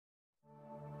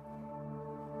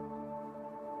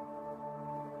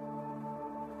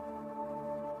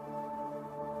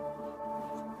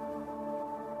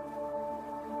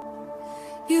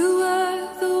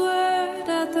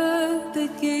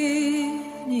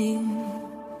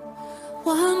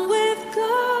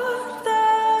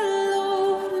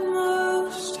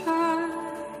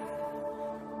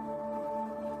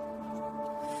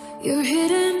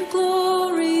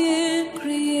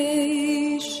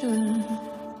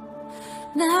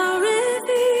now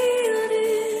revealed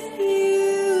in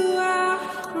you are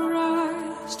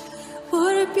Christ.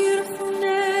 What a beautiful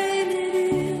name it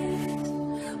is.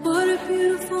 What a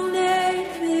beautiful name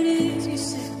it is. You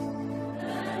say,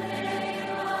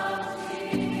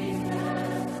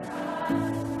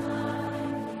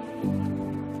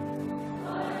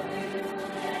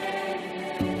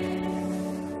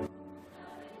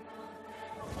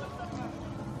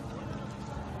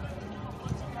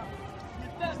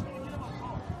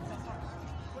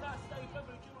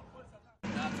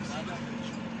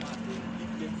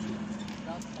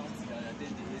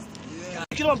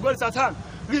 the kingdom of God is at hand.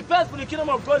 Repent, for the kingdom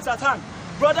of God is at hand.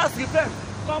 Brothers, repent.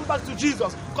 Come back to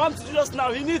Jesus. Come to Jesus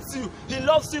now. He needs you. He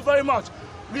loves you very much.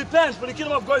 Repent, for the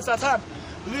kingdom of God is at hand.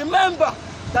 Remember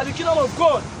that the kingdom of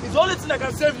God is the only thing that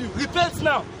can save you. Repent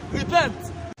now. Repent.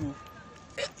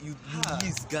 You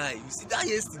this guy. You see that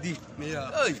yesterday?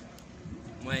 Yeah. Hey,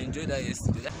 I enjoyed that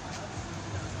yesterday.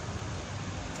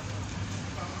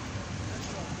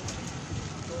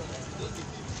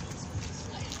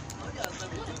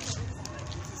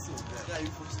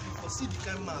 You see the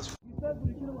kind mass. Repent, for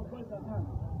the kingdom of God is at hand.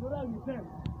 Brother, repent.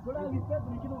 Brother, repent,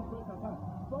 for the kingdom of God is at hand.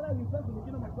 Brother, repent, for the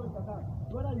kingdom of God is at hand.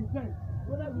 Brother, repent.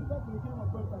 Brother, repent, for the kingdom of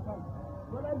God is at hand.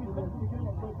 Brother, repent, for the kingdom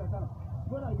of God is at hand.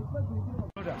 Brother, repent, for the kingdom of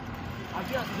God. Brother, have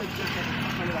you accepted Jesus as a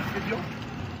personal Lord and Savior?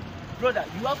 Brother,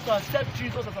 you have to accept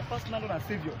Jesus as a personal Lord and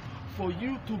Savior for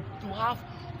you to have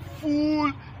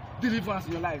full deliverance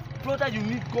in your life. Brother, you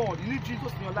need God. You need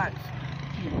Jesus in your life.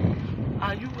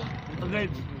 Are you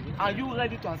ready? Are you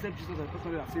ready to accept Jesus as a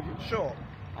personal Lord and Savior? Sure.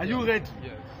 Are you ready?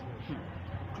 Yes.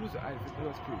 Close your eyes.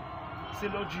 Let us pray. Say,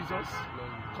 Lord Jesus,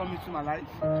 come into my life.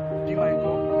 Be my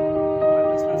God. Be my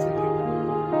personal Savior.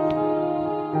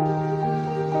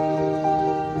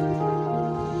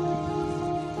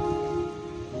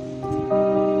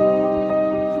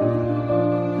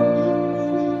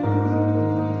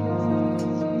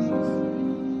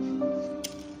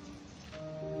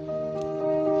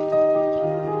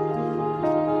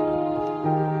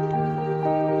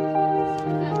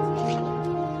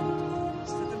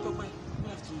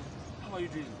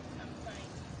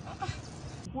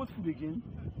 What food again?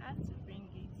 I have to bring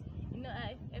it. You know,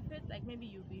 I felt like maybe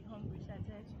you'll be hungry, so I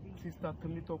decided to bring it. Sister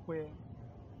Tomitope,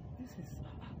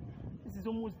 this is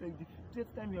almost like the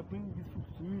fifth time you are bringing this food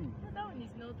to me. No, that one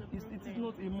is not the problem. It is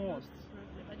not a must.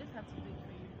 Problem. I just have to do it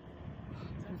for you.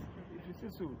 If you say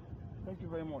so, thank you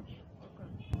very much.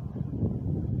 Welcome.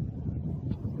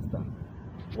 Sister,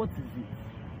 what is it?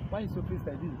 Why is your face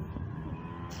like this?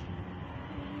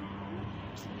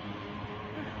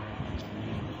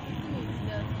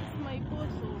 It's my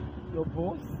boss. Your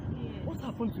boss? Yes. What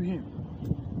happened to him?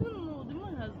 No, the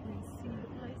man has been sick.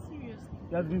 Like, seriously.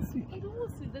 He has been sick. And the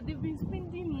worst is that they've been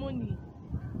spending money.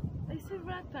 Like,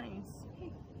 several times.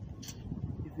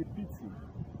 It's a pity.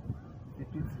 It's a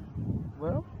pity.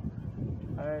 Well,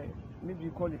 maybe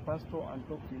you call a pastor and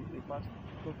talk to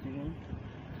him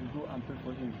to go and pray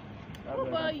for him. What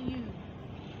about you?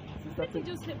 Sister, Can't you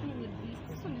just help me with this?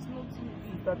 This one is not too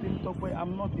big. Sister Temitope,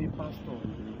 I'm not a pastor.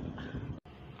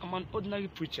 I'm an ordinary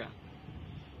preacher.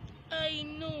 I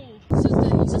know. It's just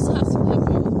that you just have to help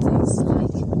me with this.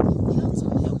 Like, you have to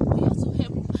help. You have to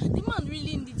help. The man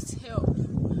really needs help.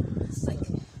 It's like.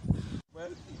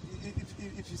 Well,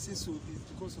 if you say so, it's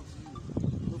because of you.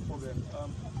 No problem.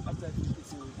 After I finish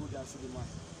eating, we'll go there and see the man.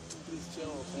 Please cheer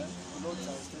up, eh? The Lord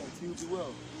shall strength. He will be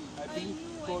well. I believe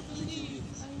God will make you.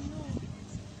 I know.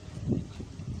 No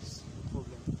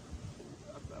problem.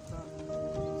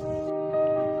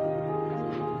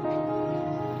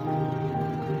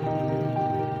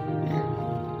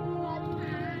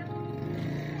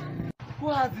 Who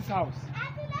has this house?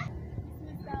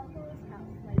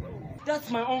 That's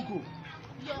my uncle.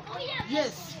 Your uncle?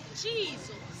 Yes.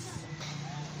 Jesus.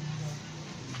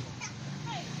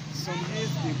 Some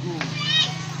years ago,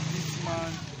 this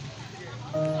man.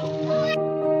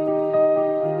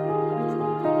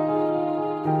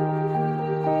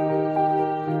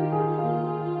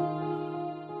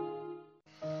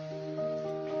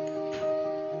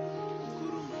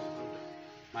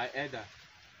 My elder,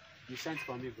 you sent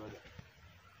for me, brother.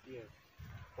 Yes.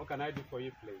 What can I do for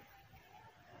you, please?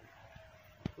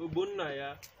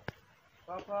 Ubunaya.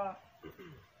 Papa.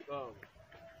 Come.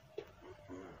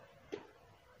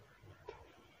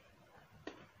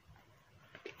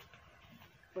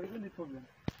 But isn't the problem?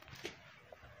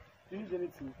 Do you need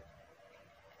anything?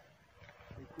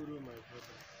 Ukuru, my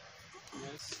brother.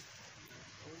 Yes.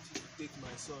 I want you to take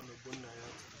my son Ubunaya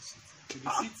to the city. To the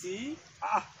city?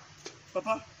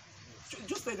 Papa,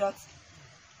 just like that.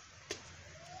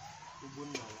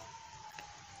 Ubunaya.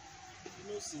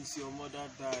 You know, since your mother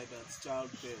died at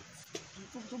childbirth,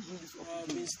 Don't bring this up I've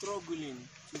again. been struggling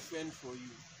to fend for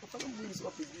you. Papa, don't bring this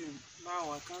up again.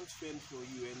 Now I can't fend for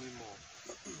you anymore.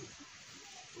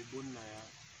 Obonnaya,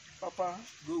 Papa.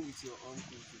 go with your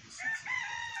uncle to the city.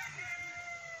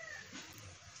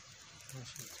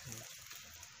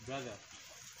 Brother,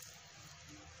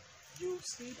 you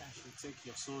said I should take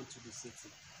your son to the city.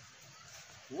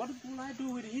 What will I do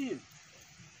with him?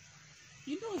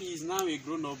 You know he is now a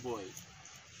grown-up boy.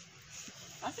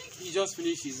 I think he just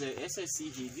finished his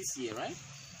SSC this year, right?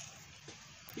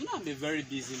 You know I'm a very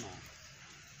busy man.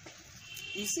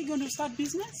 Is he going to start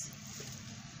business?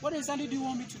 What exactly do you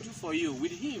want me to do for you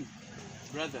with him,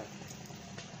 brother?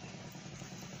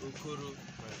 Okoro,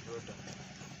 my brother.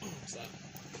 Sir,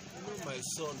 you know my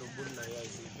son Obonnaya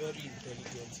is a very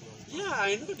intelligent young man. Yeah,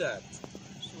 I know that.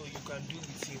 So you can do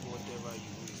with him whatever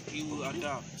you wish. He will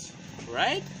adapt.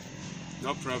 Right?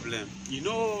 No problem. You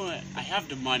know, I have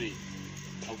the money.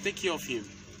 I'll take care of him.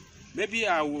 Maybe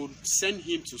I will send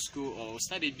him to school or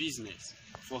start a business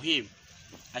for him.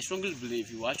 I strongly believe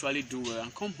he will actually do well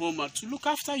and come home to look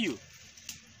after you.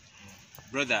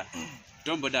 Brother,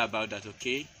 don't bother about that,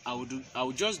 okay? I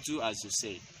will just do as you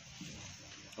say.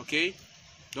 Okay?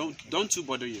 Don't too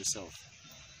bother yourself.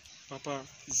 Papa,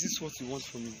 is this what you want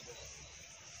from me?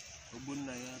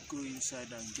 Obonnaya, go inside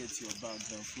and get your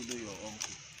bags and follow your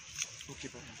uncle. Okay,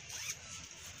 Papa.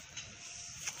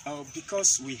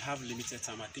 Because we have limited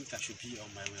time, I think I should be on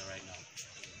my way right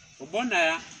now.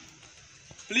 Obonnaya,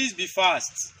 please be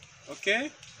fast, okay?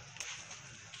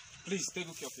 Please take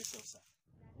good care of yourself, sir.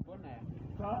 Obonnaya,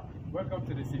 Sir? welcome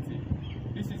to the city.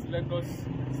 This is Lagos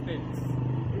State.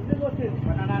 Is this what it is?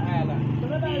 Banana Island.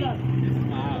 Banana Island. This is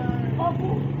my house.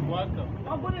 Uncle! Welcome.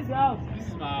 Uncle is your house. This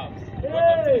is my house. Welcome to the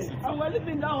Hey! city. And we're living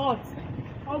in that hut.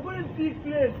 Uncle is big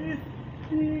place. This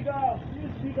big house.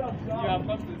 This big house. You have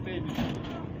come to stay in the city.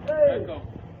 Hey! Welcome.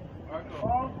 Welcome.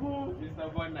 Uncle! Mr.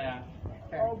 Obonnaya.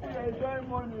 Uncle, enjoy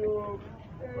money. Oh.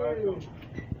 Hey!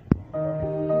 Welcome.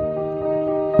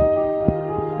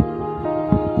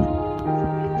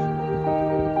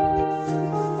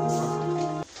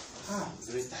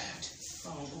 Very tired.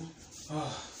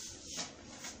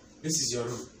 This is your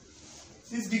room.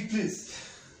 This big place.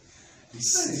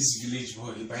 This village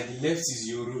boy. By the left is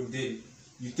your room. Then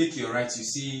you take your right. You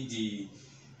see the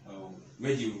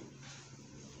where you.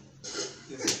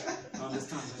 I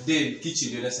understand. Then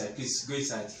kitchen the other side. Please go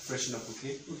inside. Freshen up,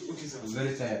 okay? Okay, sir. I'm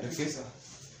very tired. Okay. Sir.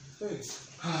 Hey.